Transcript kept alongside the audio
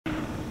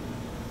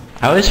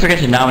I always forget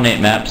to nominate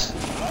maps.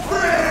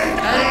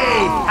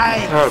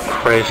 Oh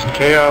Christ,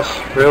 chaos,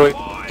 really?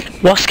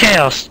 What's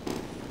chaos?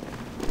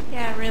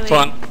 Yeah, really.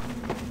 Fun.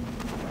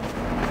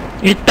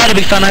 It better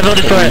be fun, I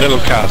voted for it. Little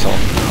castle.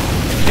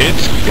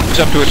 It's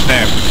up to its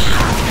name.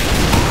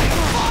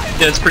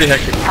 Yeah, it's pretty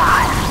hectic.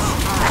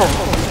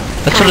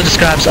 That's what it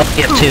describes up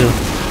TF2.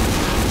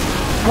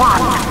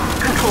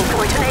 Control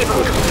point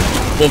enabled.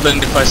 Well then,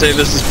 if I say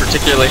this is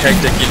particularly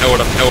hectic, you know what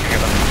I'm talking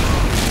about.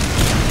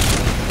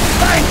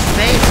 Thanks,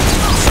 mate.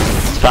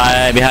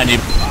 Spy behind you.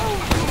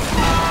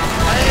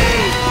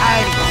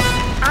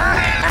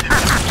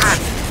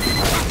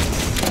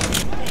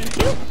 Thank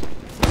you.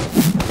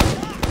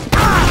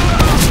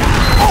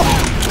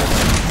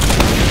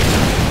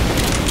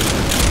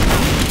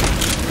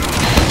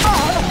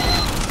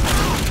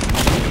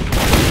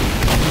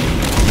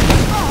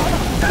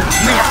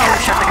 We have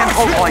captured the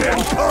control point.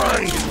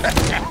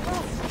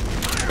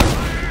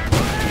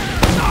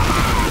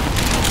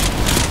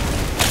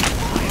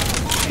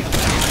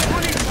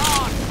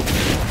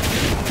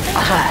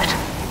 Alert.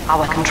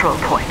 Our control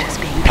point is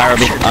being Pyro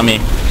captured. on me.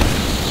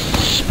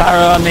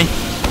 Pyro on me.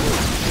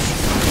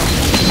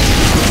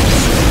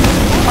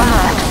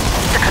 Alert.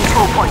 The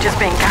control point is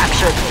being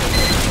captured.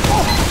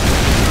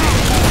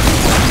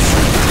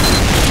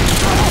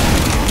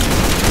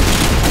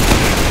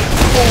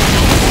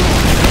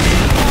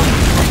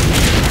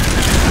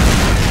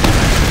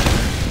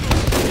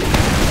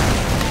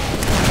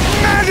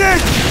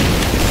 Magic!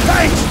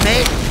 Thanks,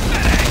 mate.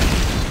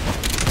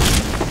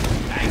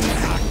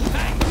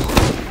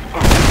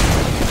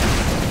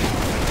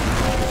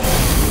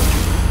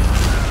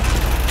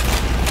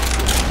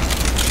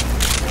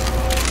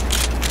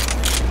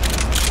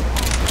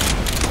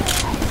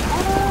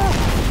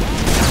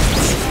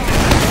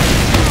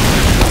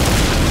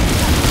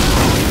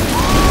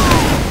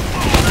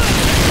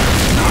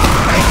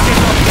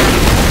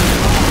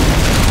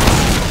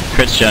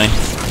 Crits, Johnny.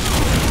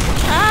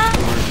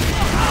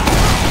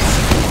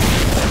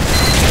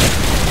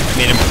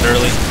 Made him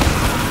early.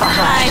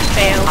 I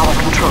failed. Our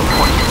control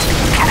point is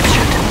being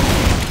captured.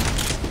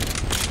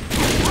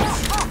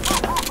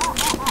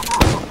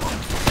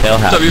 Fail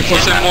half. W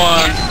plus M1.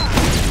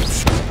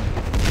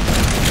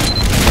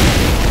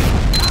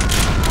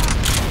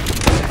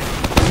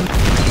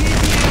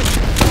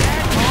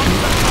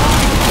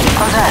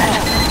 Alert.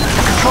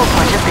 The control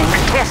point is being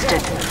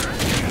contested.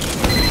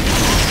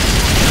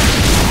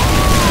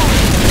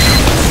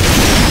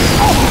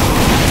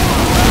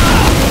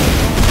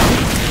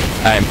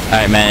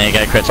 Alright man, I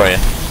got a crit for you.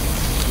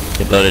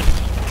 Get loaded.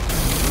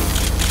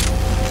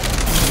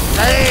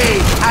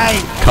 Hey!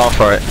 Call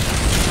for it.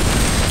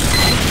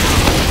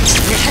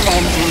 Mission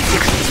ends in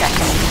 60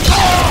 seconds.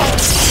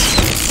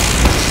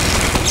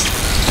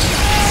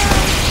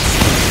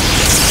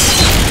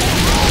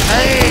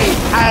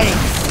 Hey!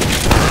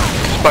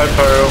 Spy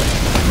pyro.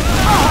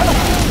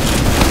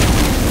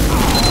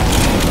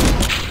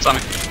 It's on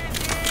me.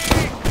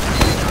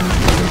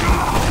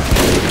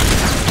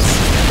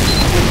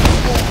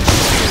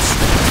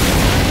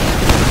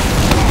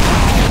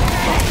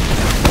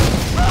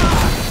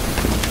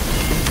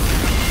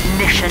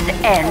 Mission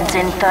ends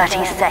in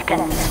 30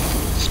 seconds.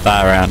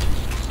 Spy around.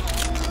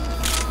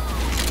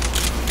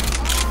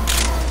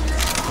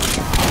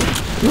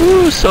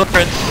 Ooh, so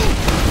crits.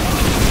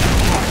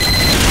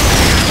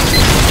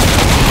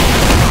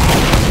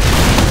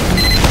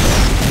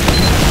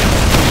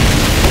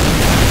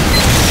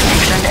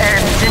 Mission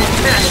ends in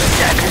 10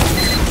 seconds.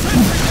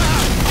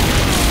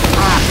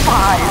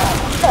 5,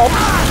 4,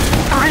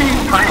 3,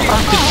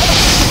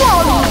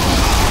 1.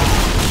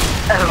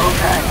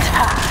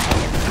 Overtime.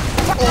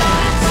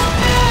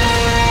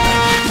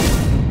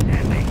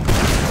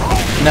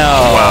 No.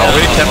 Wow,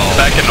 we kept it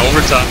back in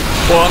overtime.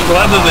 Well, I'm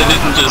glad that they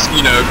didn't just,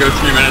 you know, go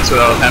 3 minutes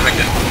without having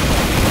it.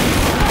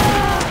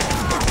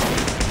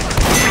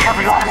 We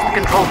have lost the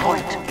control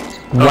point.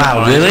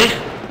 Wow, really?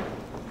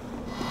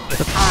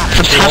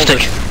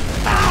 Fantastic.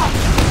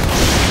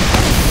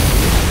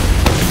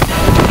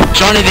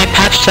 Johnny, they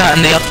patched that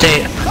in the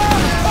update.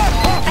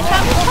 I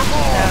thought we talked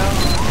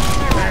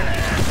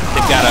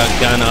They've got a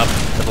gun up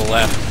to the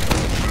left.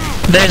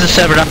 There's a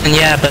server option,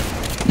 yeah, but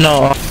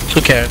no,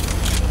 who cares?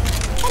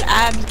 so.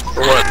 Add.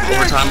 For what?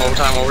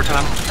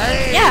 Overtime?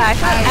 Yeah, I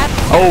thought add.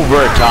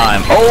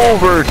 Overtime.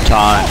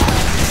 Overtime.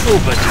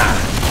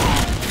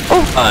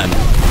 Overtime.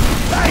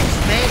 Thanks,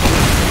 mate.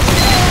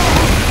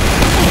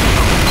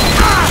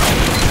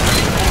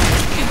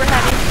 Super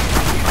heavy.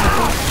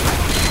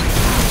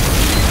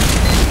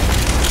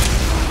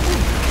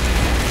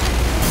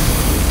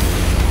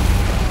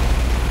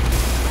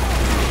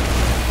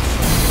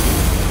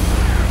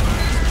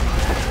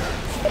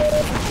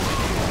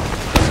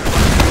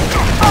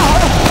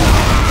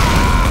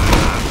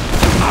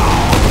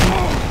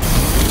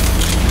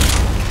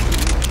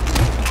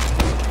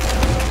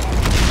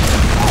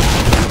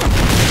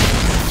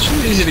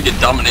 It's easy to get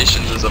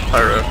dominations as a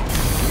pyro.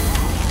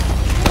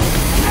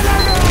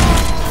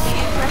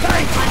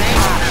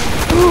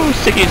 Ooh,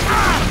 stickies.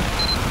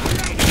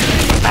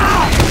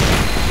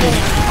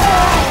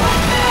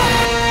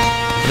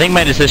 I think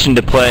my decision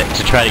to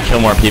try to kill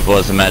more people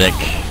as a medic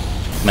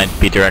might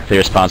be directly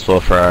responsible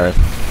for our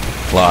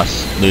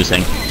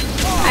losing.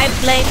 I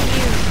blame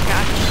you,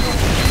 Josh.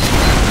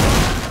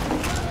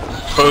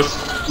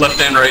 Both left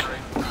and right.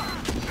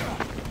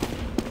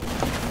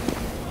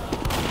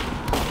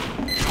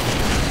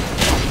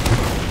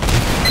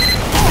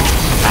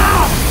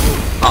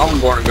 I'm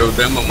gonna go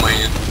demo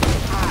man.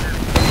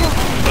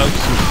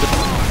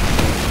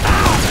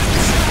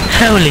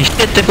 Holy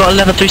shit, they've got a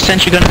level 3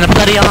 sentry gun in the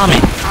bloody army.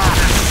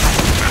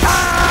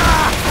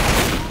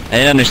 I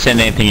didn't understand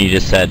anything you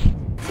just said.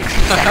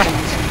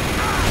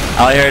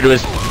 All I heard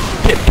was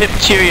pip pip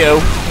cheerio.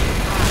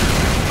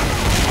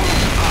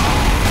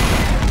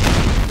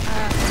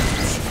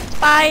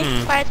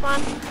 Spy's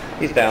one.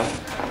 He's down.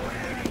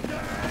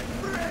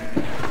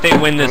 If they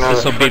win this,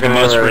 this will be the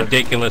most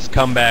ridiculous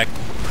comeback.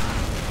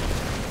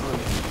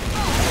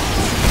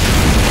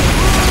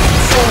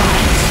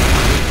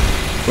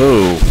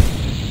 Ooh.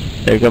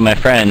 There go my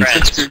friends.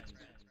 Mission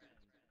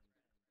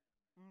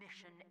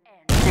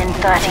ends in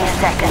 30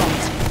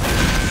 seconds.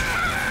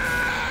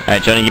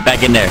 Alright, Joni, get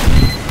back in there.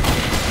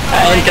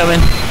 Alright, I'm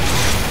coming.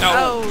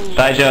 Oh.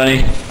 Bye,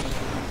 Joni.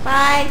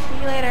 Bye. See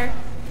you later.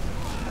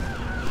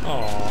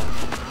 Aww.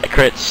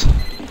 Crits.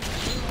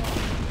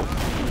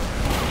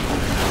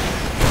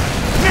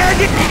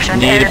 Mission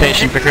Need a ends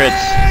patient for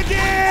crits.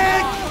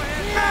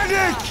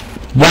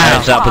 Wow,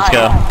 Heads up, let's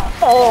go.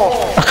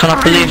 I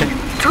cannot believe it.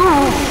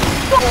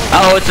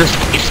 Oh, it's a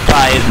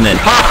spy, isn't it?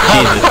 Jesus.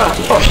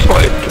 Oh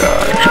my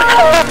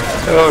god.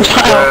 Oh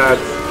god.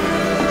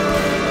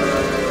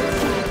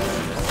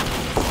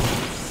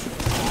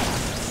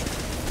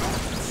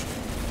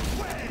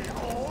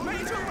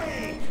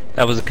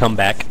 That was a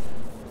comeback.